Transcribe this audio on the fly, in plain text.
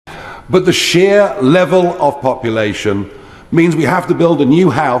But the sheer level of population means we have to build a new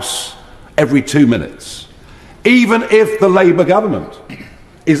house every 2 minutes, even if the Labour government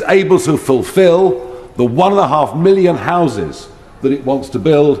is able to fulfil the 1.5 million houses that it wants to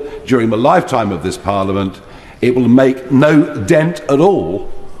build during the lifetime of this Parliament. It will make no dent at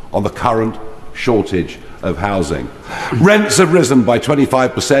all on the current shortage of housing. Rents have risen by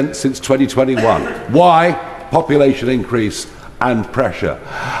 25% since 2021. Why? Population increase and pressure.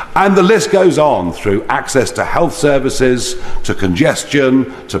 And the list goes on through access to health services, to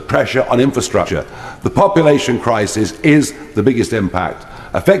congestion, to pressure on infrastructure. The population crisis is the biggest impact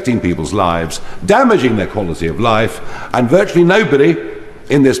affecting people's lives, damaging their quality of life, and virtually nobody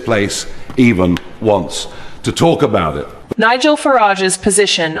in this place even wants to talk about it. Nigel Farage's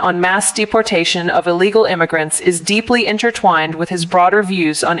position on mass deportation of illegal immigrants is deeply intertwined with his broader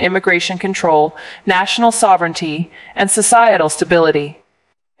views on immigration control, national sovereignty, and societal stability.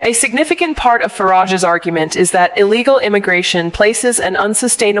 A significant part of Farage's argument is that illegal immigration places an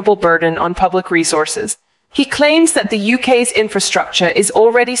unsustainable burden on public resources. He claims that the UK's infrastructure is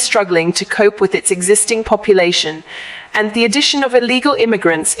already struggling to cope with its existing population, and the addition of illegal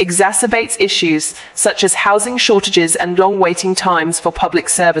immigrants exacerbates issues such as housing shortages and long waiting times for public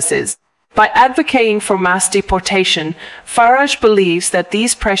services. By advocating for mass deportation, Farage believes that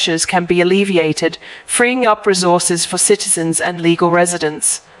these pressures can be alleviated, freeing up resources for citizens and legal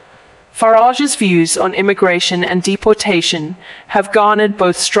residents. Farage's views on immigration and deportation have garnered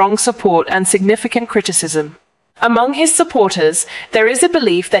both strong support and significant criticism. Among his supporters, there is a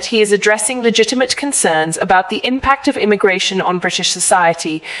belief that he is addressing legitimate concerns about the impact of immigration on British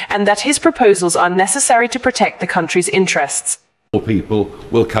society and that his proposals are necessary to protect the country's interests. More people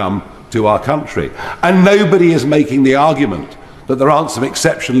will come to our country, and nobody is making the argument that there aren't some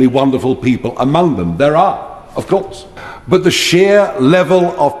exceptionally wonderful people among them. There are, of course. But the sheer level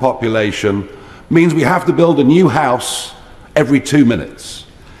of population means we have to build a new house every 2 minutes,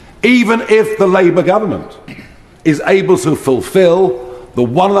 even if the Labour government is able to fulfil the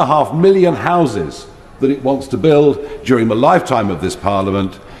 1.5 million houses that it wants to build during the lifetime of this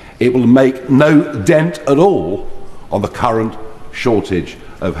Parliament. It will make no dent at all on the current shortage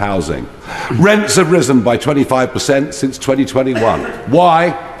of housing. Rents have risen by 25% since 2021.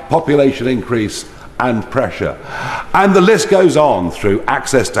 Why? Population increase and pressure. And the list goes on through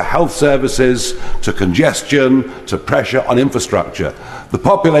access to health services, to congestion, to pressure on infrastructure. The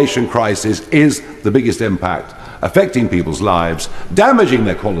population crisis is the biggest impact affecting people's lives, damaging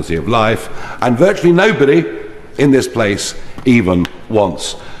their quality of life, and virtually nobody in this place even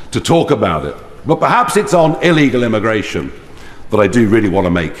wants to talk about it. But perhaps it's on illegal immigration that I do really want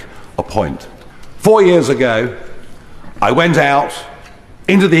to make a point. 4 years ago, I went out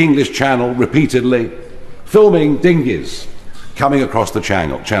into the English Channel repeatedly, filming dinghies coming across the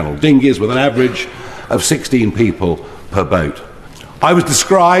channel, dinghies with an average of 16 people per boat. I was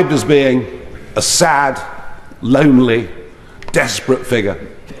described as being a sad, lonely, desperate figure,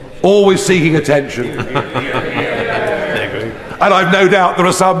 always seeking attention. And I've no doubt there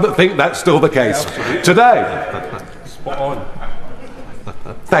are some that think that's still the case today. Spot on.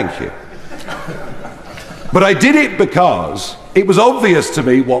 Thank you. But I did it because it was obvious to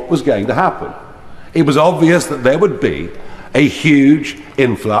me what was going to happen. It was obvious that there would be a huge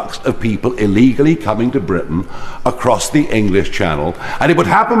influx of people illegally coming to Britain across the English Channel, and it would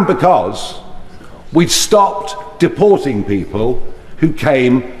happen because we'd stopped deporting people who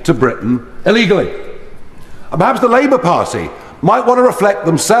came to Britain illegally. And perhaps the Labour Party might want to reflect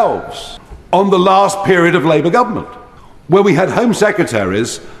themselves on the last period of Labour government, where we had Home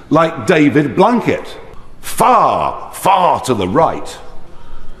Secretaries like David Blunkett, far, far to the right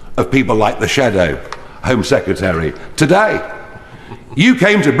of people like the Shadow Home Secretary today. You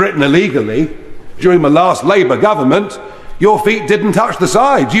came to Britain illegally during the last Labour government. Your feet didn't touch the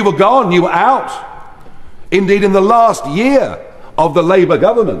sides. You were gone, you were out. Indeed, in the last year of the Labour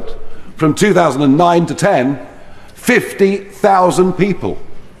government, from 2009 to 10, 50,000 people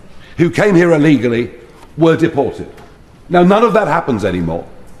who came here illegally were deported. Now, none of that happens anymore.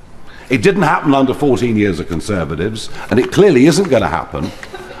 It didn't happen under 14 years of Conservatives, and it clearly isn't going to happen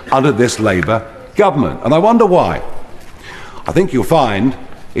under this Labour government. And I wonder why. I think you'll find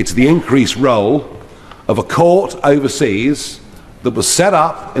it's the increased role of a court overseas that was set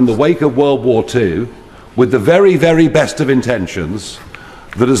up in the wake of World War II with the very, very best of intentions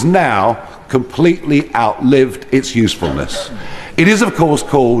that has now completely outlived its usefulness. It is, of course,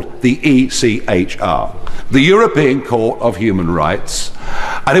 called the ECHR, the European Court of Human Rights,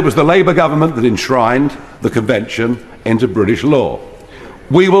 and it was the Labour government that enshrined the Convention into British law.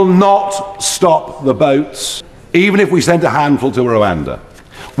 We will not stop the boats, even if we sent a handful to Rwanda.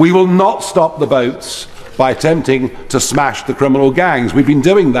 We will not stop the boats by attempting to smash the criminal gangs. We've been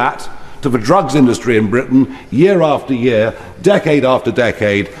doing that to the drugs industry in Britain year after year, decade after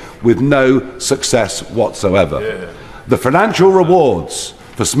decade, with no success whatsoever. Yeah. The financial rewards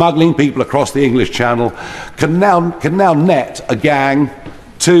for smuggling people across the English Channel can now net a gang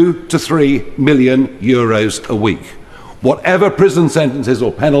 2 to 3 million euros a week. Whatever prison sentences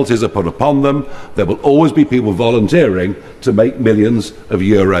or penalties are put upon them, there will always be people volunteering to make millions of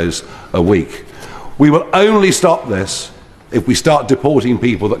euros a week. We will only stop this if we start deporting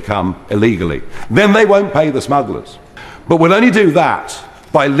people that come illegally. Then they won't pay the smugglers. But we'll only do that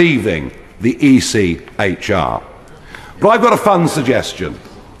by leaving the ECHR. But I've got a fun suggestion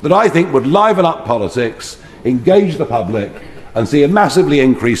that I think would liven up politics, engage the public, and see a massively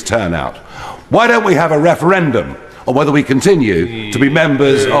increased turnout. Why don't we have a referendum on whether we continue to be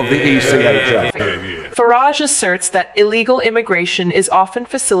members of the ECHR? Farage asserts that illegal immigration is often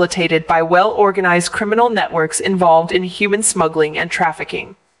facilitated by well-organized criminal networks involved in human smuggling and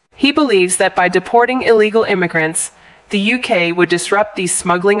trafficking. He believes that by deporting illegal immigrants, the UK would disrupt these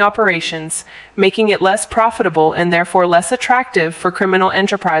smuggling operations, making it less profitable and therefore less attractive for criminal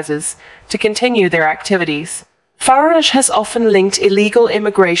enterprises to continue their activities. Farage has often linked illegal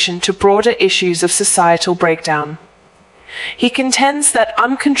immigration to broader issues of societal breakdown. He contends that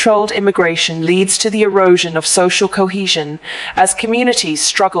uncontrolled immigration leads to the erosion of social cohesion as communities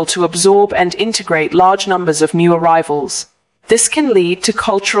struggle to absorb and integrate large numbers of new arrivals. This can lead to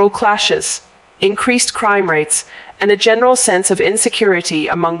cultural clashes, increased crime rates, and a general sense of insecurity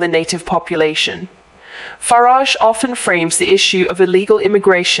among the native population. Farage often frames the issue of illegal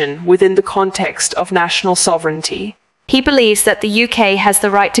immigration within the context of national sovereignty. He believes that the UK has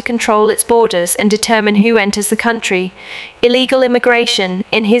the right to control its borders and determine who enters the country. Illegal immigration,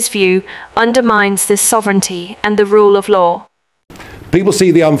 in his view, undermines this sovereignty and the rule of law. People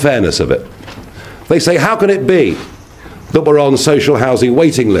see the unfairness of it. They say, how can it be that we're on social housing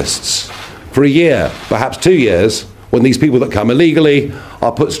waiting lists for a year, perhaps 2 years, when these people that come illegally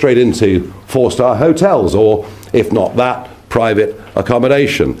are put straight into 4-star hotels or, if not that, private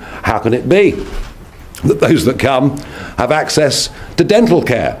accommodation? How can it be that those that come have access to dental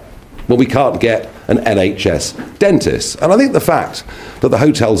care when we can't get an NHS dentist? And I think the fact that the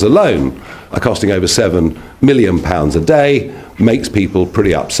hotels alone are costing over £7 million a day makes people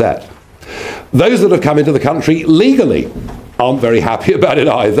pretty upset. Those that have come into the country legally aren't very happy about it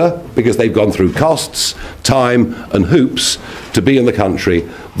either, because they've gone through costs, time and hoops to be in the country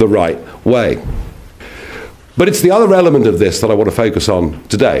the right way. But it's the other element of this that I want to focus on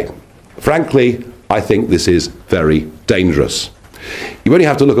today. Frankly, I think this is very dangerous. You only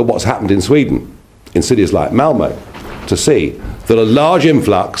have to look at what's happened in Sweden, in cities like Malmö, to see that a large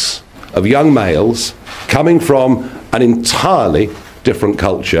influx of young males coming from an entirely different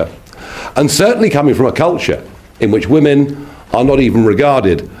culture, and certainly coming from a culture in which women are not even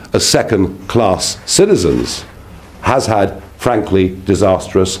regarded as second-class citizens, has had, frankly,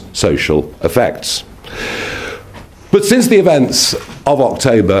 disastrous social effects. But since the events of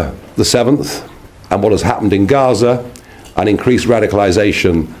October the 7th, and what has happened in Gaza, and increased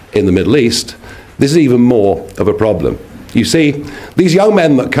radicalization in the Middle East, this is even more of a problem. You see, these young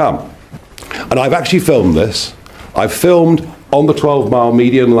men that come, and I've actually filmed this, I've filmed on the 12-mile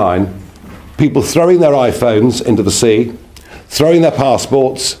median line, people throwing their iPhones into the sea, throwing their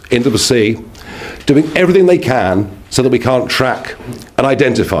passports into the sea, doing everything they can so that we can't track and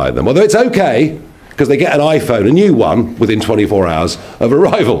identify them. Although it's okay, because they get an iPhone, a new one, within 24 hours of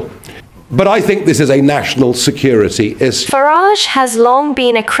arrival. But I think this is a national security issue. Farage has long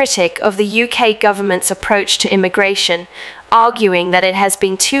been a critic of the UK government's approach to immigration, arguing that it has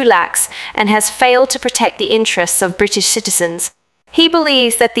been too lax and has failed to protect the interests of British citizens. He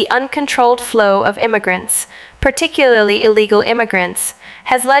believes that the uncontrolled flow of immigrants, particularly illegal immigrants,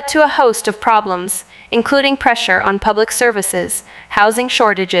 has led to a host of problems, including pressure on public services, housing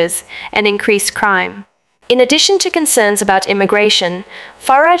shortages, and increased crime. In addition to concerns about immigration,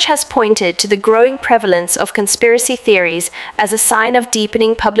 Farage has pointed to the growing prevalence of conspiracy theories as a sign of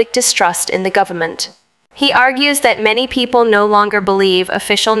deepening public distrust in the government. He argues that many people no longer believe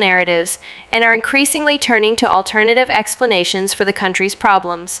official narratives and are increasingly turning to alternative explanations for the country's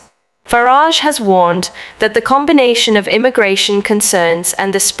problems. Farage has warned that the combination of immigration concerns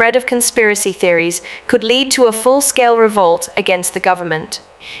and the spread of conspiracy theories could lead to a full-scale revolt against the government.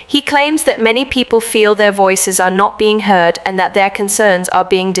 He claims that many people feel their voices are not being heard and that their concerns are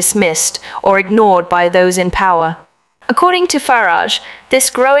being dismissed or ignored by those in power. According to Farage, this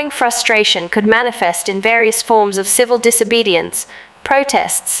growing frustration could manifest in various forms of civil disobedience,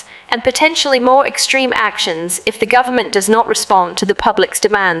 protests, and potentially more extreme actions if the government does not respond to the public's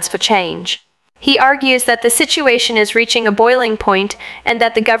demands for change. He argues that the situation is reaching a boiling point and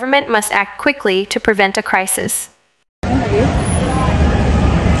that the government must act quickly to prevent a crisis.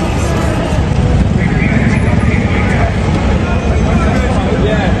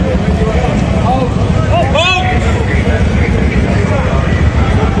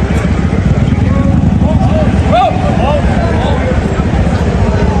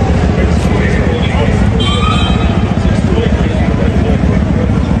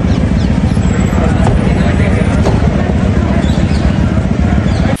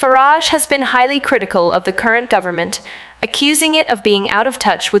 Farage has been highly critical of the current government, accusing it of being out of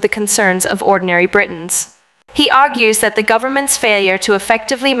touch with the concerns of ordinary Britons. He argues that the government's failure to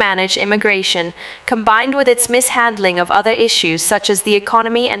effectively manage immigration, combined with its mishandling of other issues such as the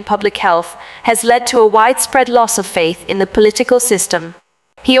economy and public health, has led to a widespread loss of faith in the political system.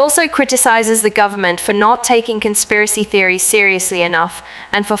 He also criticizes the government for not taking conspiracy theories seriously enough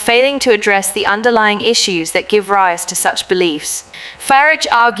and for failing to address the underlying issues that give rise to such beliefs. Farage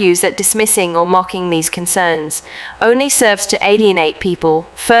argues that dismissing or mocking these concerns only serves to alienate people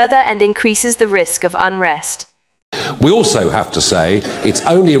further and increases the risk of unrest. We also have to say it's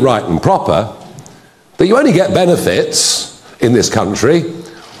only right and proper that you only get benefits in this country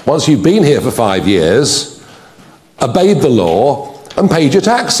once you've been here for 5 years, obeyed the law, and paid your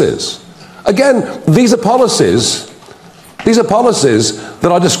taxes. Again, these are policies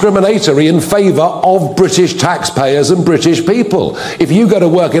that are discriminatory in favour of British taxpayers and British people. If you go to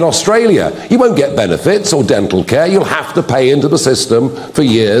work in Australia, you won't get benefits or dental care. You'll have to pay into the system for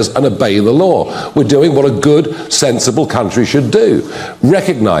years and obey the law. We're doing what a good, sensible country should do,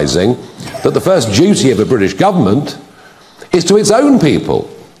 recognising that the first duty of a British government is to its own people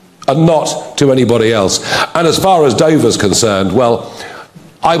and not to anybody else. And as far as Dover's concerned, well,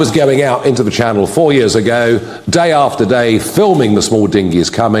 I was going out into the Channel 4 years ago, day after day, filming the small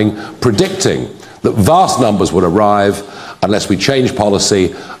dinghies coming, predicting that vast numbers would arrive unless we changed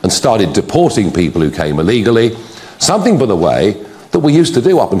policy and started deporting people who came illegally, something, by the way, that we used to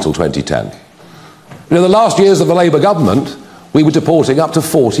do up until 2010. In the last years of the Labour government, we were deporting up to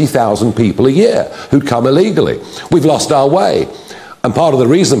 40,000 people a year who'd come illegally. We've lost our way. And part of the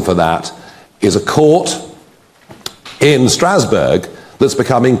reason for that is a court in Strasbourg that's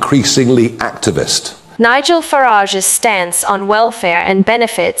become increasingly activist. Nigel Farage's stance on welfare and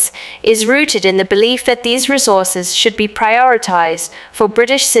benefits is rooted in the belief that these resources should be prioritised for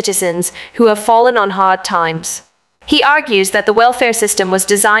British citizens who have fallen on hard times. He argues that the welfare system was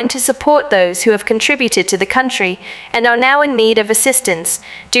designed to support those who have contributed to the country and are now in need of assistance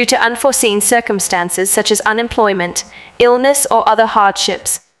due to unforeseen circumstances such as unemployment, illness, or other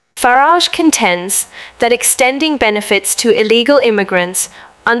hardships. Farage contends that extending benefits to illegal immigrants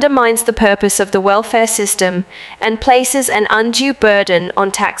undermines the purpose of the welfare system and places an undue burden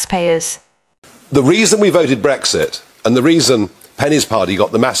on taxpayers. The reason we voted Brexit and the reason Penny's party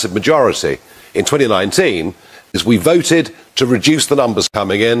got the massive majority in 2019 is we voted to reduce the numbers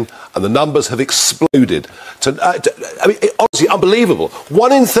coming in, and the numbers have exploded. I mean, honestly, unbelievable.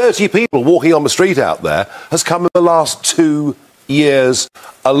 1 in 30 people walking on the street out there has come in the last 2 years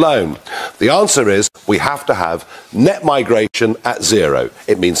alone. The answer is we have to have net migration at zero.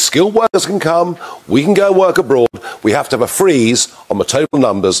 It means skilled workers can come, we can go and work abroad. We have to have a freeze on the total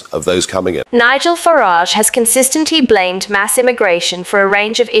numbers of those coming in. Nigel Farage has consistently blamed mass immigration for a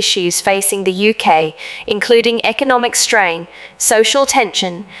range of issues facing the UK, including economic strain, social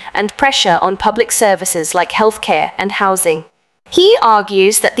tension, and pressure on public services like healthcare and housing. He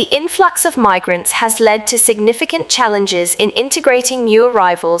argues that the influx of migrants has led to significant challenges in integrating new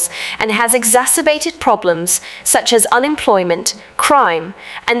arrivals and has exacerbated problems such as unemployment, crime,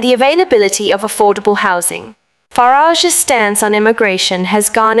 and the availability of affordable housing. Farage's stance on immigration has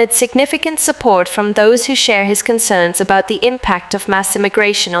garnered significant support from those who share his concerns about the impact of mass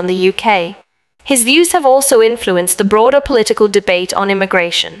immigration on the UK. His views have also influenced the broader political debate on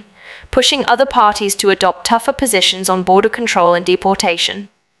immigration, pushing other parties to adopt tougher positions on border control and deportation.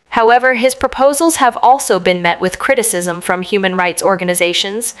 However, his proposals have also been met with criticism from human rights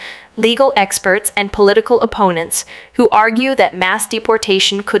organizations, legal experts, and political opponents who argue that mass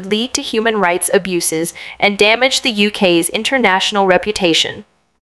deportation could lead to human rights abuses and damage the UK's international reputation.